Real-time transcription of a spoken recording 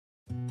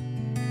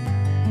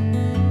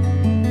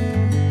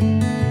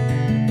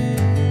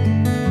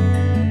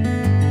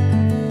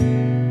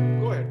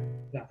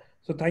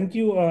So thank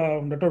you,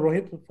 Dr.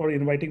 Rohit, for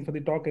inviting for the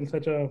talk and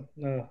such a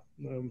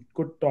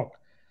good talk.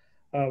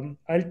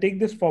 I'll take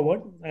this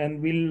forward and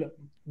we'll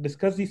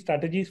discuss the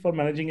strategies for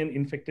managing an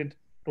infected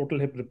total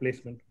hip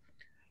replacement.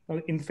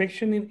 Now,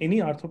 infection in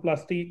any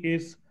arthroplasty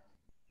is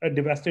a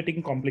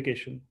devastating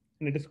complication,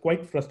 and it is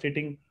quite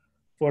frustrating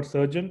for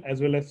surgeon as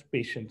well as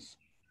patients.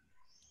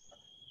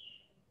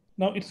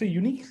 Now, it's a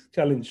unique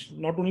challenge,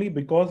 not only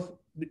because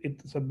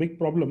it's a big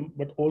problem,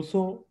 but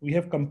also we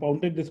have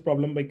compounded this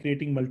problem by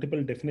creating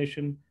multiple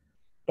definition,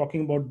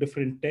 talking about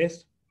different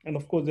tests. And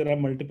of course, there are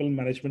multiple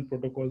management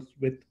protocols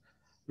with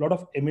a lot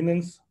of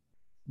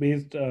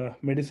eminence-based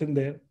medicine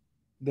there.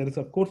 There is,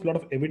 of course, a lot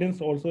of evidence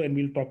also, and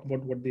we'll talk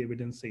about what the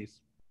evidence says.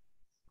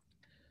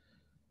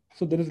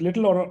 So there is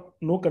little or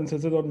no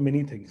consensus on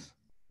many things,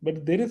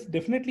 but there is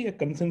definitely a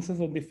consensus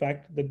on the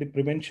fact that the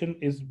prevention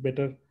is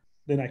better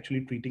than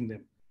actually treating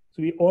them.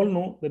 So we all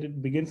know that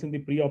it begins in the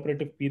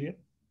pre-operative period.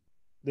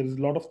 There is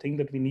a lot of things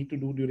that we need to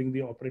do during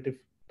the operative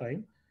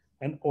time,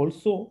 and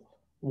also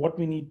what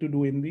we need to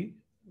do in the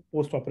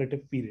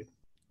post-operative period.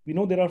 We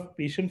know there are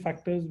patient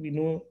factors. We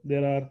know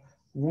there are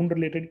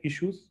wound-related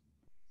issues.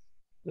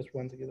 Just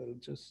one second, I'll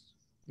just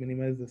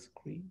minimize the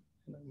screen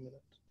in a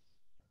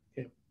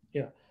minute.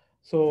 Yeah.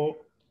 So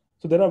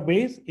there are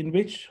ways in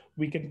which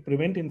we can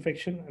prevent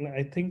infection, and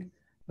I think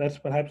that's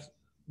perhaps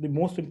the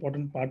most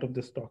important part of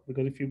this talk,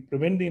 because if you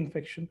prevent the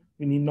infection,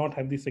 we need not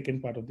have the second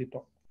part of the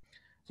talk.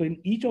 So in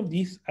each of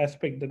these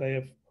aspects that I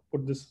have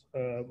put this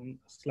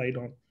slide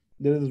on,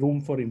 there is room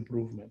for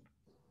improvement.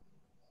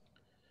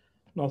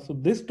 Now, so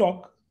this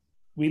talk,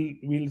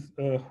 we'll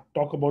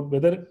talk about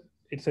whether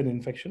it's an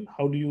infection.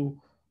 How do you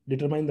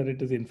determine that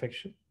it is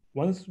infection?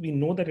 Once we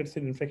know that it's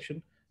an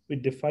infection, we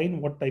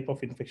define what type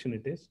of infection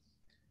it is,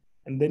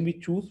 and then we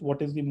choose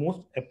what is the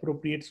most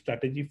appropriate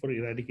strategy for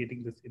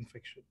eradicating this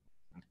infection.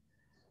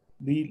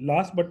 The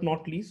last but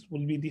not least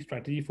will be the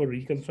strategy for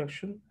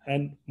reconstruction,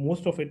 and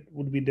most of it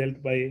would be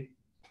dealt by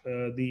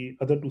the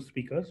other two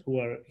speakers who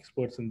are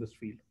experts in this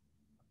field.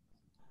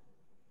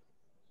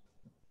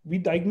 We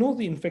diagnose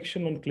the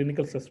infection on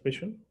clinical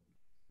suspicion,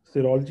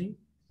 serology,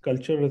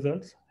 culture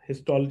results,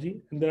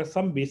 histology, and there are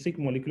some basic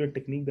molecular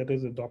technique that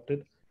is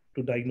adopted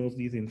to diagnose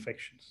these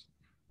infections.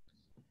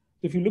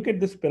 If you look at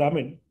this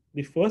pyramid,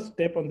 the first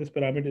step on this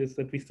pyramid is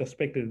that we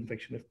suspect an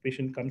infection. If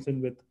patient comes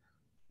in with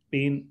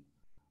pain,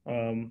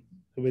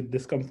 with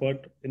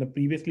discomfort in a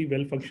previously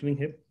well-functioning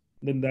hip,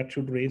 then that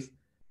should raise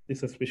the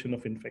suspicion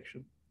of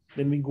infection.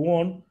 Then we go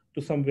on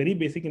to some very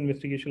basic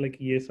investigation like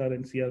ESR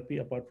and CRP,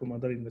 apart from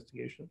other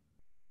investigation.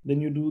 Then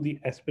you do the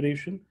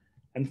aspiration.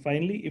 And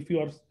finally, if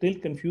you are still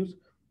confused,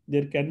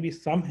 there can be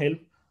some help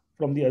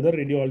from the other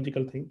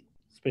radiological thing,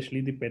 especially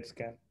the PET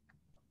scan.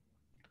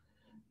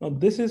 Now,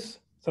 this is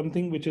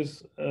something which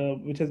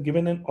has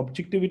given an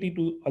objectivity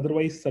to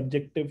otherwise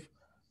subjective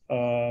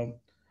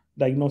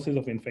diagnosis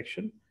of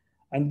infection.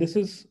 And this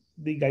is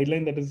the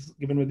guideline that is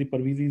given by the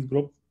Parvizi's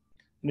group.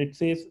 And it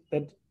says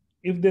that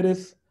if there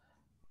is,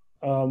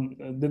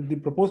 the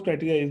proposed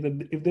criteria is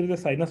that if there is a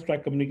sinus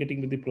tract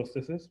communicating with the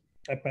prosthesis,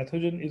 a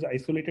pathogen is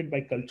isolated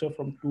by culture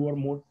from 2 or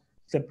more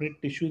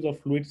separate tissues or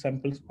fluid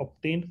samples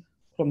obtained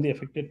from the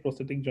affected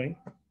prosthetic joint,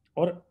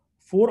 or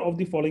 4 of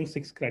the following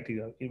 6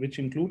 criteria, which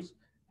includes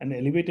an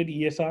elevated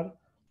ESR,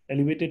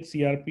 elevated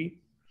CRP,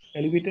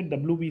 elevated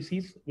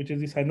WBCs, which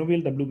is the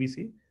synovial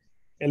WBC,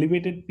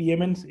 elevated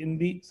PMNs in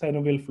the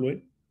synovial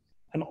fluid,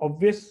 an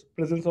obvious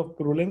presence of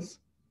purulence,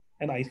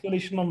 an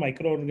isolation of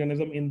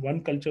microorganism in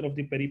one culture of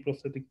the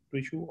periprosthetic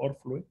tissue or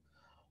fluid,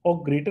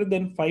 or greater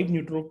than 5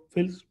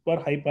 neutrophils per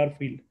high power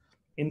field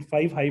in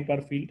 5 high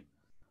power field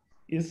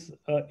is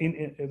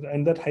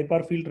and that high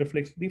power field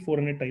reflects the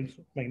 400 times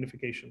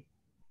magnification.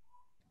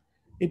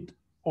 It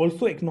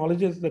also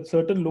acknowledges that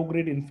certain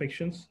low-grade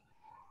infections,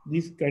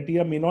 these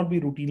criteria may not be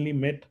routinely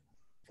met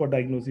for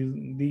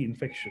diagnosing the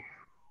infection.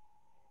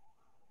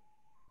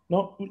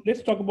 Now,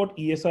 let's talk about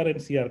ESR and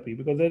CRP,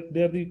 because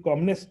they're the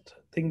commonest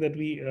thing that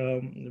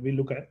we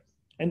look at.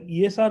 An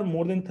ESR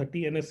more than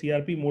 30 and a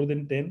CRP more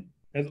than 10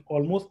 has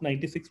almost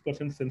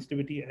 96%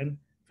 sensitivity and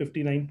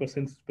 59%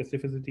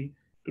 specificity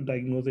to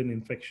diagnose an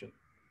infection.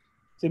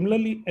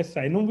 Similarly, a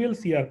synovial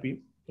CRP,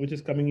 which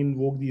is coming in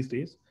vogue these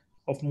days,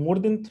 of more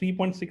than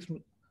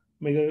 3.6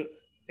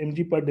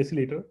 mg per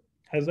deciliter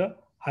has a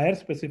higher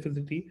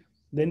specificity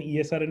than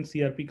ESR and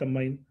CRP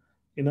combined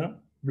in a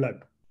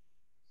blood.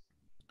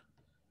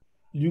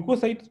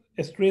 Leukocyte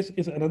esterase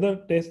is another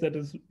test that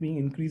is being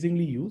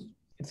increasingly used.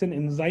 It's an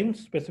enzyme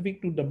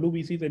specific to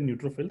WBCs and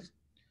neutrophils.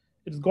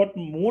 It's got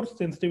more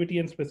sensitivity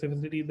and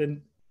specificity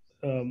than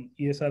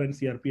ESR and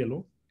CRP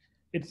alone.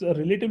 It's a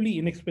relatively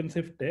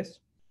inexpensive test,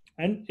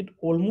 and it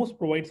almost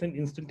provides an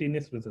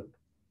instantaneous result.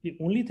 The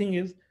only thing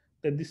is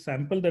that the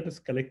sample that is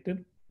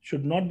collected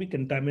should not be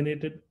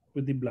contaminated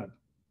with the blood.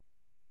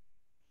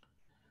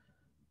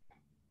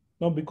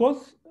 Now,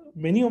 because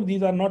many of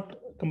these are not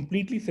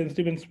completely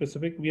sensitive and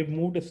specific, we have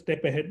moved a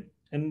step ahead,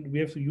 and we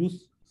have to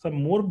use some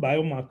more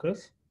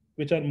biomarkers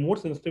which are more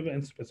sensitive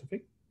and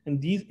specific. And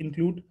these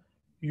include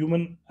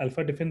human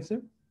alpha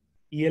defensive,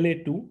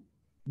 ELA2,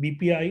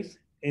 BPIs,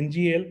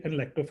 NGL, and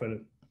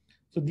lactoferrin.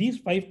 So these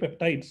 5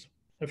 peptides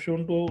have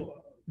shown to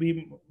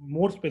be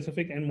more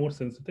specific and more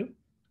sensitive,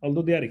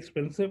 although they are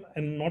expensive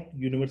and not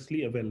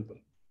universally available.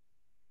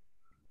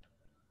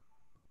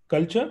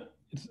 Culture,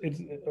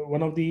 it's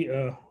one of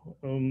the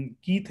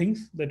key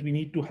things that we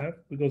need to have,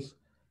 because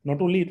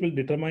not only it will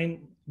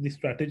determine the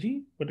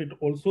strategy, but it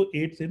also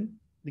aids in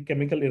the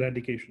chemical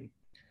eradication.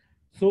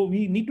 So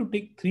we need to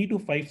take 3 to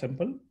 5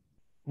 sample.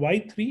 Why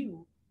 3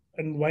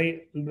 and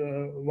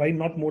why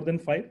not more than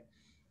 5?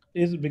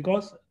 Is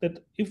because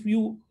that if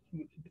you,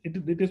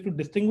 it is to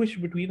distinguish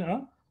between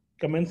a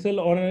commensal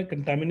or a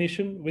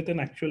contamination with an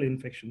actual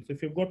infection. So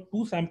if you've got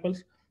 2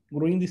 samples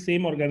growing the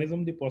same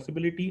organism, the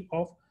possibility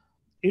of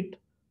it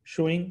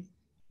showing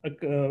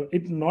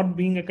it not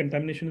being a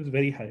contamination is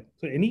very high.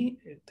 So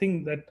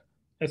anything that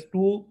has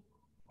 2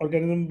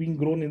 organisms being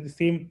grown in the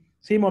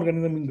same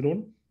organism being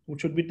grown,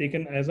 which should be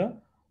taken as a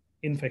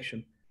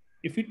infection.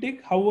 If we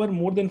take, however,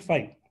 more than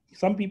 5,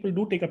 some people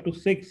do take up to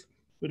 6,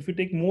 but if you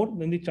take more,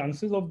 then the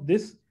chances of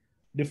this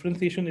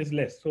differentiation is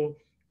less. So,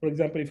 for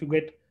example, if you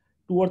get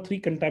 2 or 3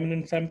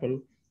 contaminant sample,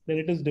 then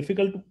it is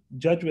difficult to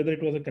judge whether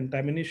it was a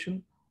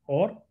contamination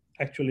or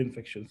actual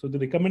infection. So the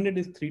recommended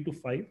is 3 to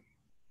 5.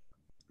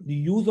 The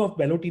use of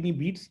Ballotini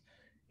beads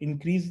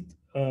increased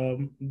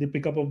the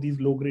pickup of these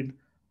low-grade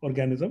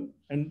organism.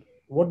 And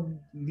what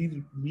these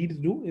beads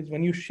do is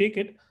when you shake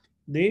it,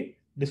 they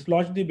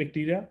dislodge the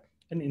bacteria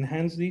and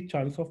enhance the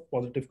chance of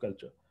positive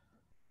culture.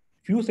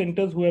 Few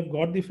centers who have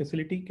got the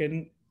facility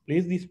can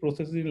place these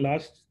processes in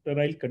large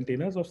sterile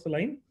containers of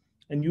saline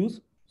and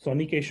use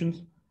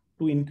sonications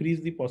to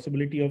increase the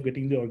possibility of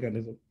getting the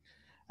organism.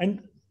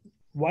 And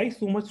why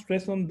so much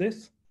stress on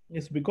this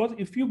is because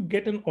if you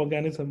get an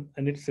organism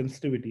and its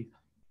sensitivity,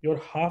 your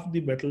half the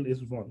battle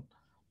is won.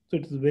 So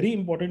it's very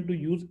important to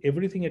use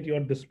everything at your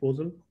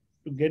disposal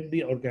to get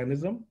the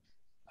organism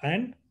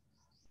and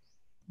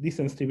the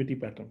sensitivity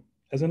pattern.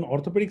 As an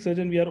orthopedic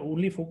surgeon, we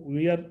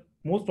are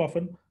most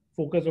often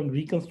focused on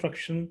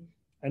reconstruction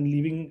and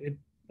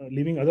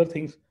leaving other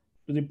things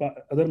to the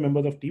other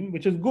members of team,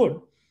 which is good.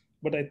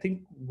 But I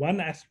think one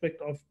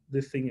aspect of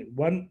this thing,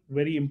 one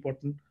very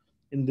important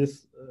in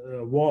this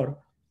war,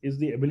 is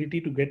the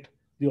ability to get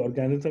the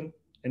organism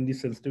and the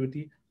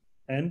sensitivity,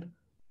 and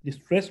the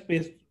stress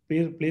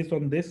placed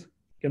on this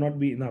cannot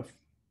be enough.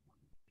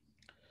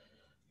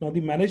 Now, the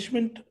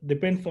management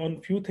depends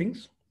on few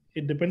things.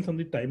 It depends on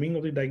the timing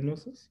of the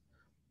diagnosis,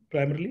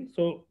 primarily.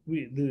 So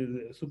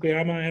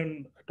Sukayama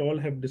and et al.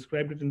 Have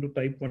described it into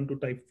type 1 to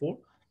type 4.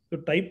 So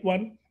type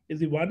 1 is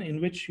the one in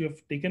which you have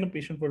taken a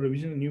patient for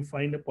revision and you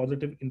find a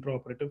positive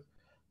intraoperative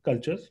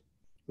cultures,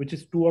 which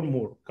is 2 or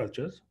more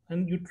cultures,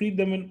 and you treat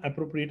them in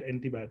appropriate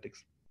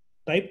antibiotics.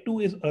 Type 2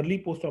 is early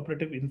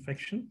post-operative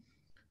infection.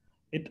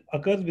 It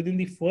occurs within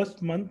the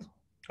first month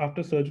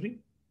after surgery.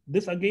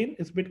 This again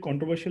is a bit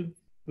controversial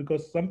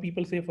because some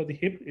people say for the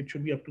hip, it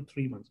should be up to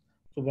 3 months.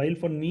 So while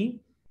for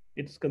knee,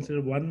 it's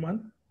considered 1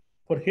 month.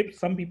 For hip,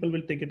 some people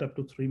will take it up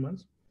to 3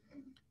 months.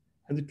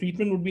 And the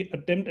treatment would be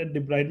attempt at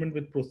debridement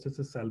with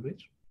prosthesis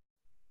salvage.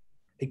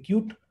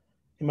 Acute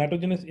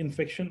hematogenous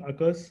infection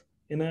occurs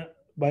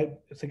by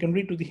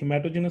secondary to the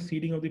hematogenous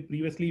seeding of the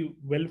previously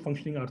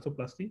well-functioning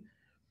arthroplasty.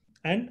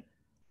 And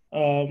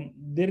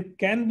there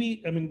can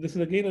be, this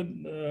is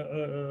again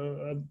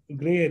a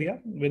gray area,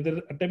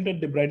 whether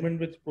attempted debridement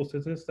with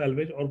prosthesis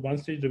salvage or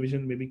one-stage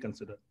revision may be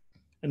considered.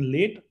 And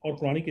late or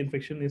chronic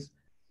infection is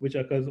which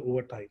occurs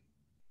over time.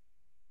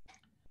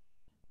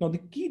 Now, the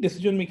key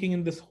decision making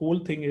in this whole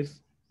thing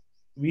is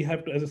we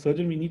have to, as a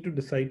surgeon, we need to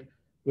decide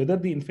whether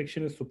the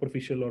infection is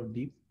superficial or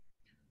deep.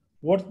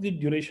 What's the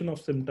duration of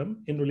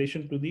symptom in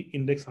relation to the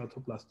index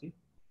arthroplasty?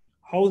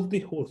 How is the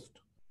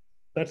host?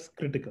 That's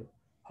critical.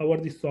 How are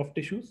the soft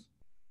tissues?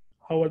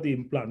 How are the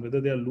implant,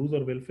 whether they are loose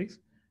or well fixed?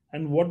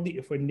 And what the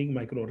offending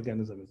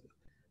microorganism is.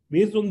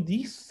 Based on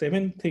these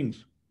 7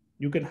 things,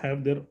 you can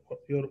have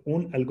your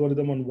own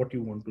algorithm on what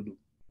you want to do.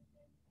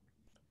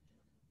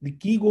 The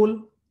key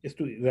goal is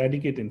to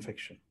eradicate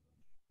infection,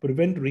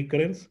 prevent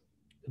recurrence,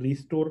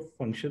 restore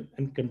function,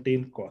 and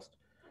contain cost.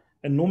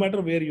 And no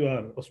matter where you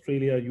are,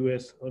 Australia,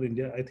 US, or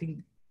India, I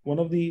think one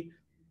of the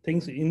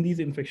things in these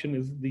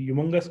infections is the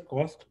humongous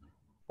cost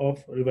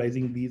of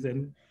revising these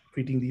and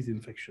treating these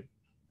infections.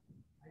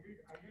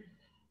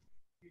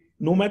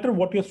 No matter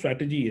what your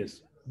strategy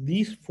is,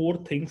 these 4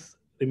 things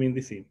remain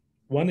the same.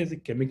 One is the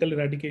chemical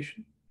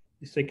eradication.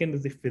 The second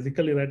is the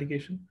physical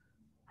eradication,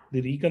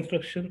 the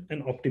reconstruction,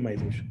 and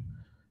optimization.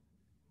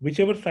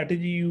 Whichever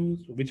strategy you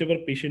use, whichever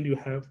patient you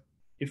have,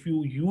 if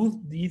you use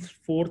these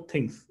 4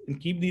 things and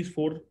keep these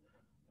 4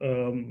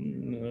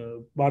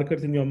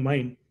 markers in your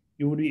mind,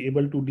 you will be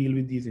able to deal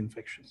with these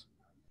infections.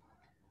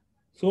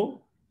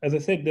 So, as I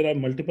said, there are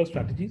multiple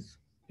strategies.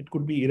 It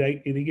could be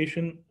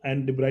irrigation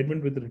and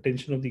debridement with the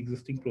retention of the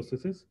existing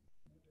processes,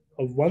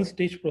 a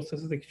 1-stage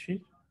processes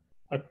exchange,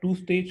 a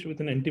 2-stage with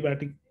an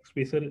antibiotic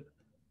spacer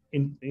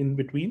in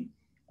between,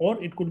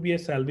 or it could be a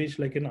salvage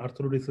like an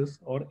arthrodesis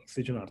or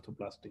excision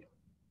arthroplasty.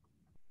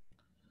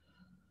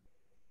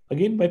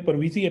 Again, by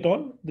Parvisi et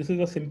al., this is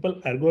a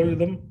simple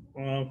algorithm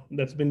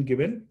that's been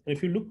given.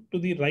 If you look to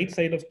the right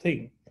side of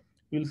thing,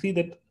 you'll see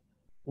that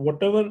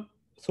whatever,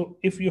 so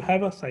if you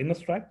have a sinus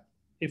tract,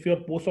 if your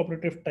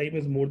post-operative time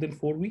is more than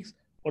 4 weeks,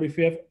 or if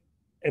you have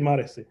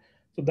MRSA,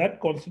 so that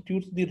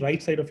constitutes the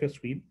right side of your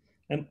screen.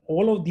 And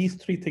all of these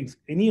three things,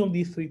 any of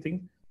these three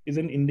things is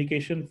an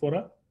indication for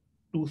a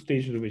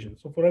two-stage revision.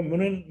 So for a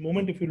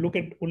moment, if you look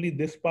at only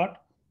this part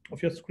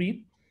of your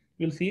screen,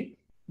 you'll see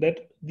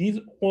that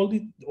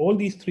all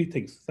these three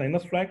things,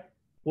 sinus tract,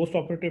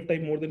 post-operative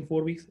time more than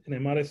 4 weeks, and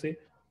MRSA,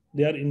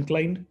 they are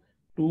inclined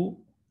to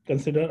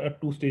consider a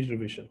two-stage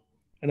revision.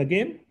 And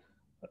again,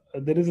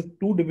 there is a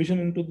two division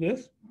into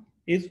this,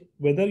 is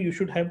whether you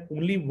should have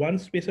only one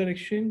spacer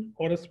exchange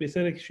or a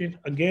spacer exchange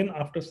again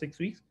after 6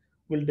 weeks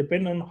will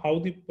depend on how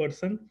the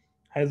person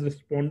has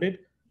responded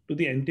to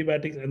the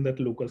antibiotics and that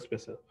local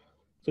spacer.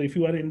 So if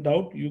you are in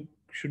doubt, you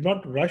should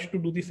not rush to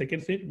do the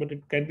second stage, but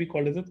it can be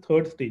called as a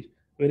third stage,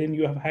 wherein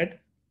you have had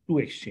two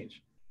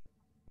exchange.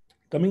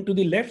 Coming to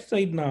the left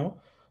side now,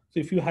 so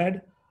if you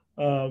had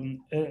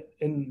in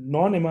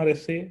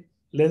non-MRSA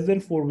less than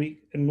 4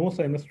 weeks and no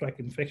sinus tract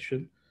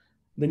infection,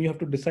 then you have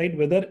to decide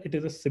whether it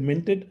is a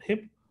cemented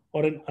hip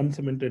or an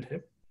uncemented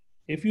hip.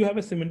 If you have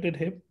a cemented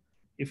hip,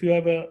 if you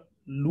have a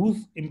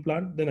loose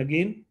implant, then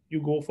again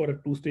you go for a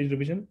two-stage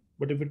revision.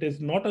 But if it is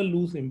not a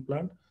loose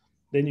implant,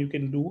 then you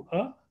can do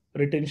a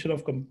retention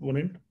of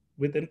component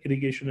with an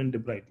irrigation and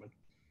debridement.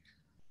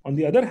 On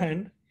the other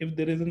hand, if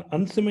there is an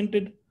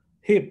uncemented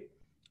hip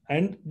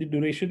and the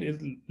duration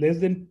is less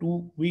than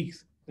 2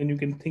 weeks, then you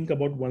can think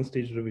about one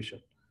stage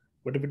revision.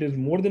 But if it is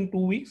more than 2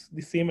 weeks,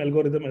 the same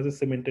algorithm as a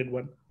cemented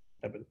one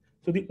happens.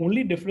 So the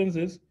only difference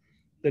is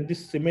that the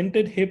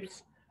cemented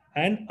hips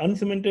and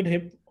uncemented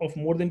hip of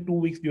more than 2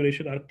 weeks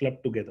duration are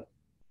clubbed together.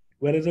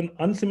 Whereas an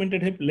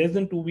uncemented hip less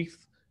than 2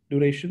 weeks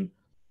duration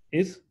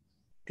is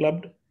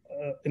clubbed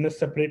in a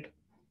separate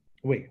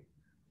way.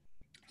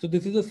 So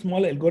this is a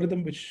small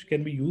algorithm which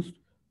can be used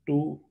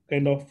to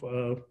kind of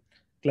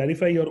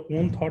clarify your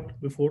own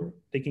thought before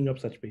taking up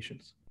such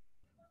patients.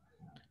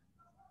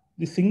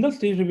 The single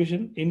stage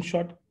revision, in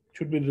short,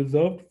 should be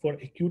reserved for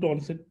acute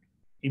onset,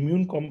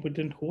 immune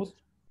competent host,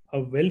 a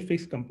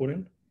well-fixed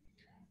component.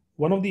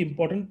 One of the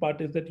important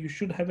part is that you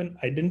should have an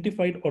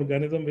identified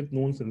organism with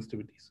known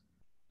sensitivities.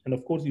 And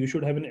of course, you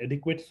should have an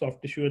adequate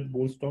soft tissue and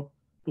bone stock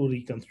to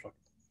reconstruct.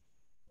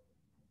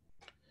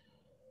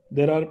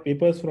 There are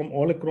papers from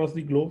all across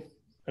the globe,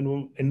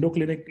 and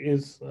Endoclinic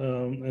is,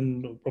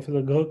 and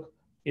Professor Garg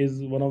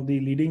is one of the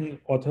leading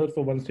authors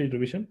for one-stage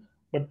revision.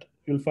 But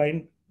you'll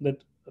find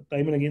that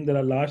time and again there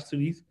are large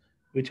series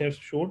which have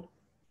showed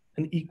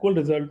an equal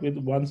result with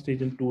one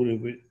stage and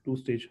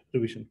two-stage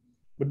revision.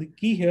 But the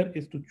key here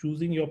is to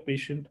choosing your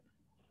patient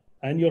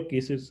and your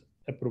cases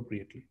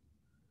appropriately.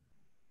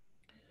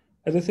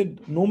 As I said,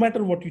 no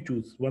matter what you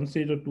choose, one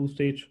stage or two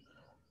stage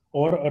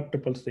or a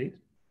triple stage,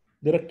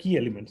 there are key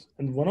elements.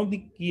 And one of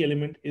the key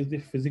element is the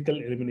physical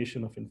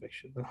elimination of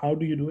infection. And how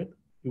do you do it?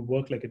 You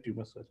work like a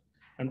tumor surgeon.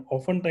 And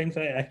oftentimes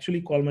I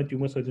actually call my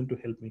tumor surgeon to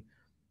help me,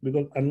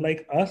 because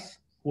unlike us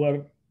who are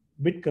a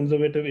bit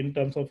conservative in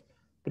terms of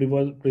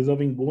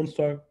preserving bone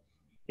stock,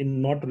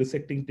 in not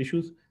resecting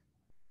tissues,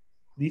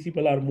 these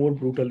people are more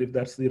brutal, if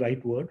that's the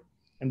right word,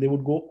 and they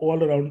would go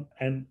all around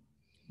and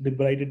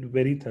debride it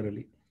very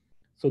thoroughly.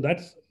 So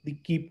that's the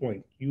key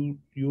point.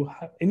 You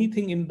have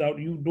anything in doubt,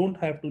 you don't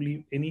have to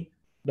leave any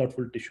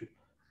doubtful tissue.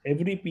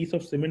 Every piece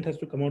of cement has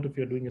to come out if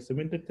you're doing a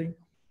cemented thing.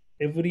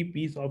 Every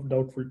piece of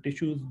doubtful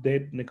tissues,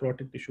 dead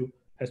necrotic tissue,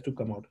 has to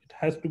come out. It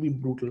has to be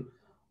brutal.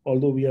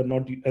 Although we are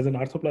not, as an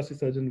arthroplasty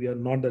surgeon, we are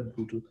not that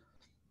brutal.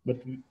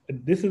 But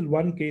this is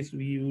one case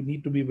where you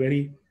need to be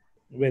very,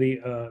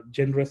 very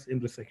generous in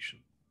resection.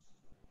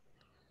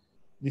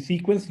 The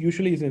sequence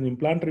usually is an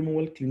implant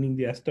removal, cleaning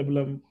the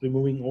acetabulum,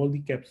 removing all the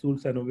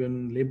capsules,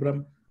 synovium,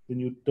 labrum. Then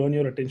you turn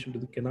your attention to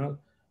the canal.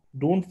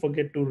 Don't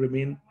forget to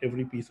remain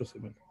every piece of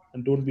cement,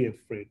 and don't be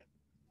afraid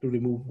to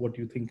remove what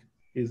you think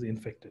is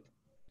infected.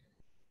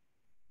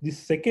 The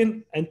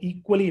second and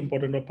equally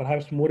important, or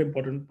perhaps more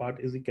important part,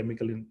 is the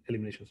chemical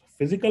elimination. So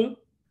physical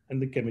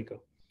and the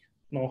chemical.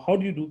 Now, how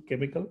do you do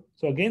chemical?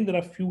 So again, there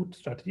are few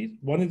strategies.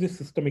 One is the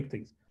systemic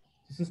things.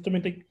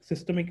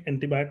 Systemic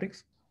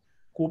antibiotics,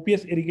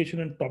 copious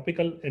irrigation and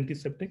topical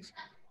antiseptics.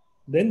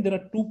 Then there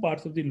are two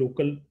parts of the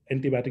local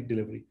antibiotic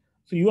delivery.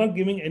 So you are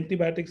giving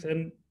antibiotics,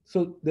 and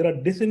so there are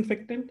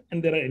disinfectant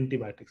and there are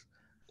antibiotics.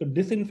 So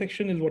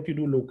disinfection is what you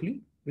do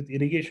locally with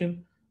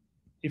irrigation.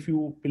 If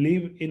you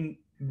believe in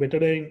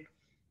betadine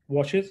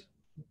washes,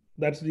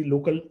 that's the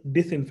local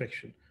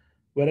disinfection.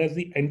 Whereas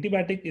the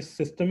antibiotic is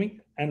systemic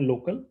and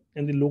local,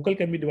 and the local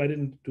can be divided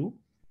into two,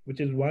 which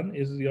is one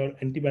is your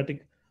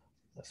antibiotic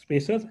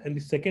spacers, and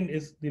the second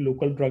is the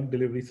local drug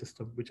delivery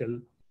system, which I'll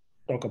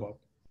talk about.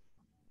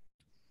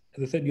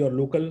 As I said,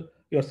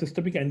 your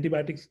systemic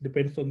antibiotics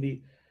depends on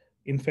the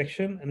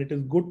infection, and it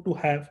is good to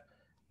have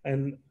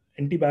an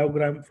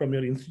antibiogram from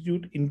your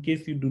institute in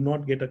case you do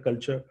not get a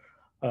culture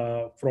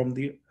from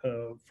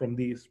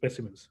the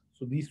specimens.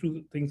 So these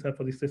two things are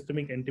for the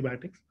systemic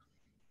antibiotics.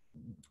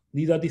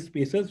 These are the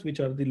spaces which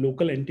are the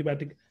local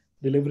antibiotic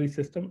delivery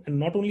system. And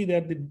not only they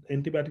are the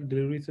antibiotic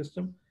delivery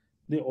system,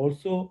 they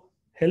also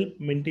help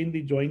maintain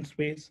the joint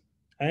space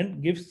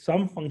and give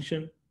some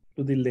function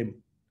to the limb.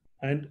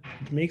 And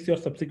it makes your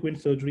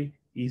subsequent surgery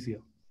easier.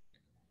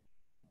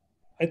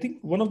 I think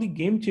one of the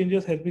game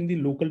changers has been the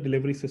local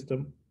delivery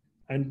system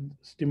and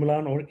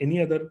stimulant or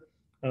any other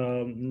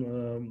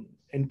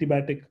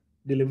antibiotic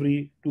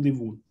delivery to the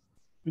wound,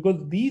 because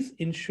these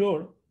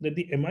ensure that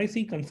the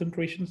MIC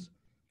concentrations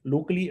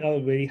locally are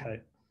very high.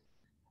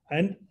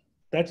 And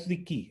that's the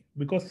key,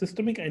 because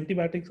systemic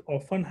antibiotics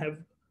often have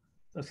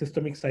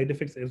systemic side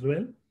effects as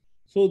well.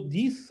 So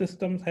these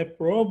systems have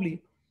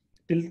probably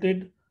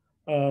tilted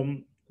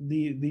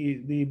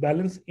the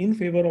balance in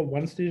favor of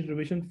one stage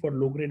revision for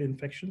low grade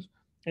infections,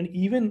 and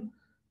even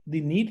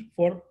the need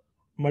for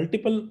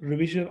multiple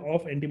revision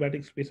of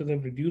antibiotic spaces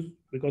have reduced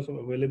because of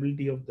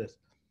availability of this.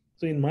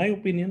 So in my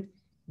opinion,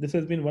 this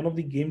has been one of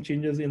the game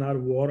changers in our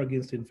war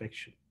against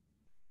infection.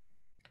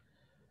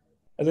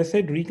 As I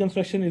said,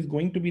 reconstruction is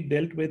going to be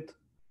dealt with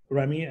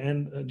Rami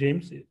and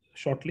James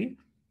shortly.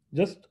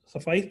 Just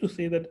suffice to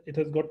say that it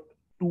has got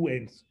two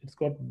ends. It's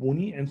got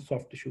bony and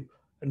soft tissue,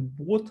 and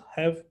both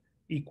have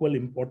equal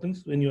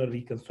importance when you are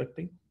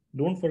reconstructing.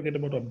 Don't forget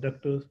about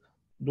abductors.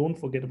 Don't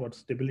forget about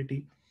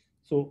stability.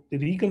 So the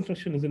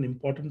reconstruction is an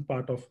important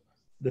part of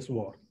this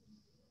war.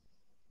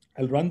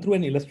 I'll run through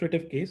an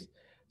illustrative case.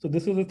 So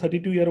this is a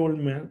 32-year-old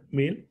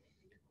male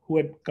who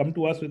had come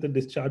to us with a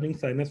discharging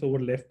sinus over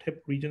left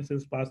hip region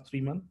since past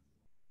 3 months.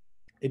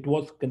 It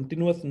was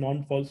continuous,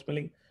 non-foul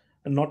smelling,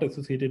 and not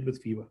associated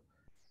with fever.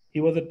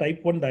 He was a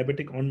type 1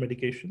 diabetic on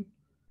medication.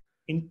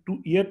 In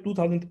year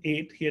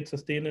 2008, he had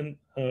sustained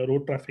a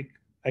road traffic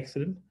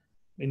accident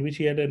in which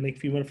he had a neck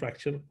femur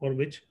fracture, for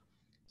which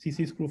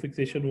CC screw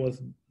fixation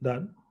was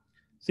done.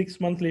 6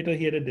 months later,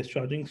 he had a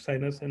discharging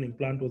sinus and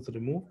implant was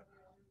removed.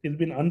 It's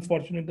been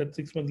unfortunate that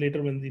 6 months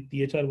later, when the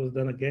THR was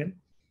done again,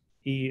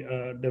 he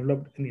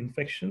developed an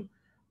infection,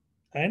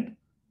 and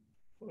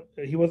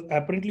he was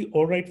apparently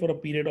all right for a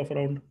period of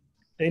around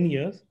 10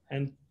 years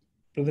and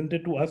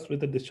presented to us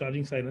with a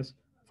discharging sinus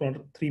for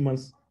 3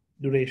 months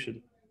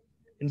duration.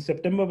 In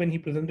September, when he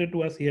presented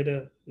to us, he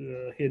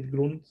had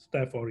grown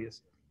staph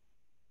aureus.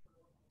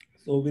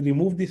 So we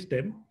removed the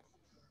stem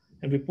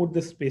and we put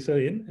this spacer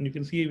in, and you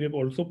can see we have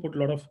also put a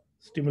lot of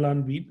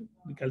stimulant bead,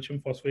 the calcium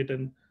phosphate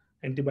and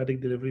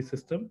antibiotic delivery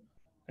system.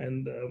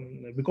 And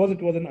because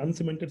it was an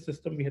uncemented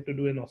system, we had to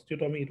do an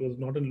osteotomy. It was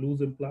not a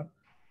loose implant,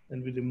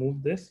 and we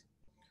removed this.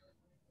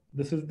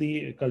 This is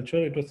the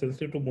culture. It was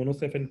sensitive to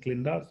monoseph and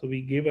clinda. So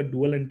we gave a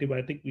dual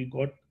antibiotic. We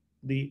got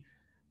the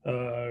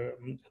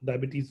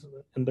diabetes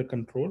under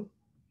control.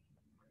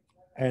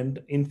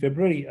 And in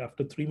February,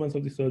 after 3 months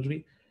of the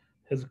surgery,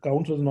 his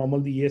counts was normal.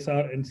 The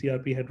ESR and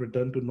CRP had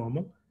returned to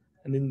normal.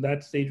 And in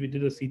that stage, we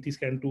did a CT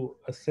scan to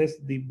assess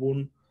the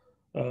bone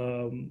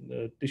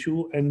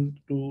tissue and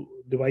to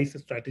devise a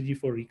strategy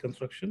for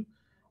reconstruction.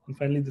 And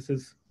finally, this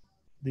is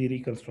the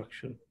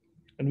reconstruction.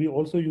 And we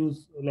also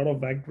use a lot of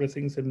vac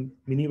dressings and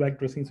mini vac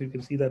dressings. So you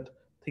can see that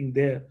thing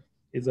there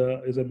is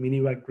a mini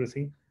vac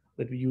dressing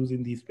that we use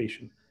in these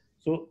patients.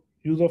 So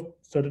use of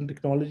certain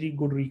technology,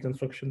 good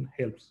reconstruction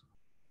helps.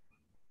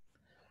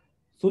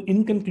 So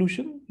in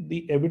conclusion,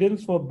 the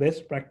evidence for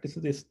best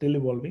practices is still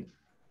evolving.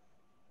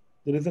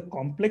 There is a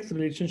complex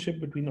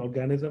relationship between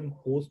organism,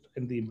 host,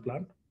 and the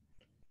implant.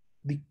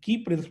 The key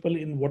principle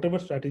in whatever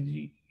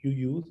strategy you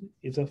use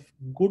is a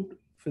good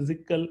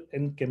physical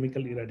and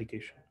chemical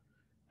eradication.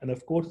 And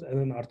of course, as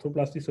an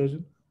arthroplasty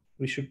surgeon,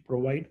 we should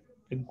provide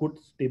a good,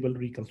 stable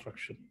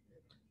reconstruction.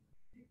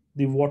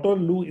 The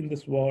Waterloo in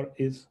this war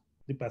is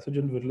the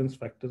pathogen virulence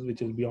factors,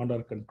 which is beyond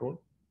our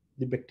control,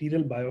 the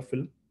bacterial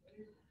biofilm.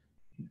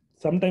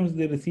 Sometimes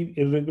they receive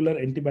irregular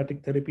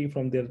antibiotic therapy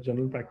from their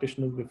general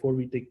practitioners before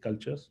we take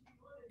cultures.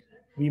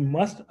 We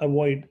must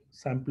avoid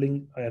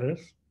sampling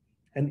errors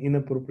and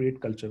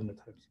inappropriate culture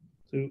methods.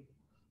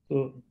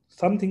 So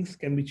some things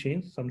can be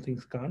changed, some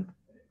things can't.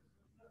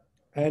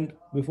 And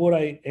before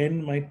I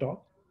end my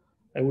talk,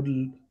 I would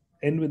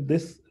end with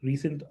this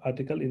recent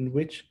article in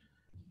which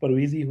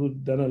Parvezi,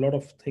 who'd done a lot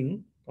of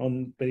thing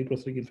on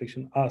periprosthetic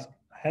infection, asked,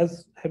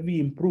 have we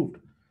improved?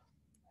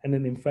 And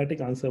an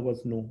emphatic answer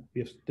was no,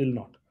 we have still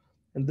not.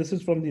 And this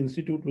is from the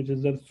institute which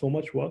has done so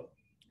much work,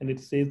 and it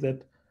says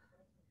that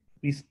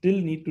we still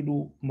need to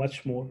do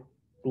much more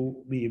to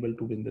be able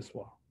to win this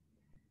war.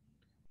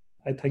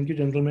 I thank you,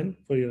 gentlemen,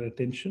 for your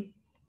attention.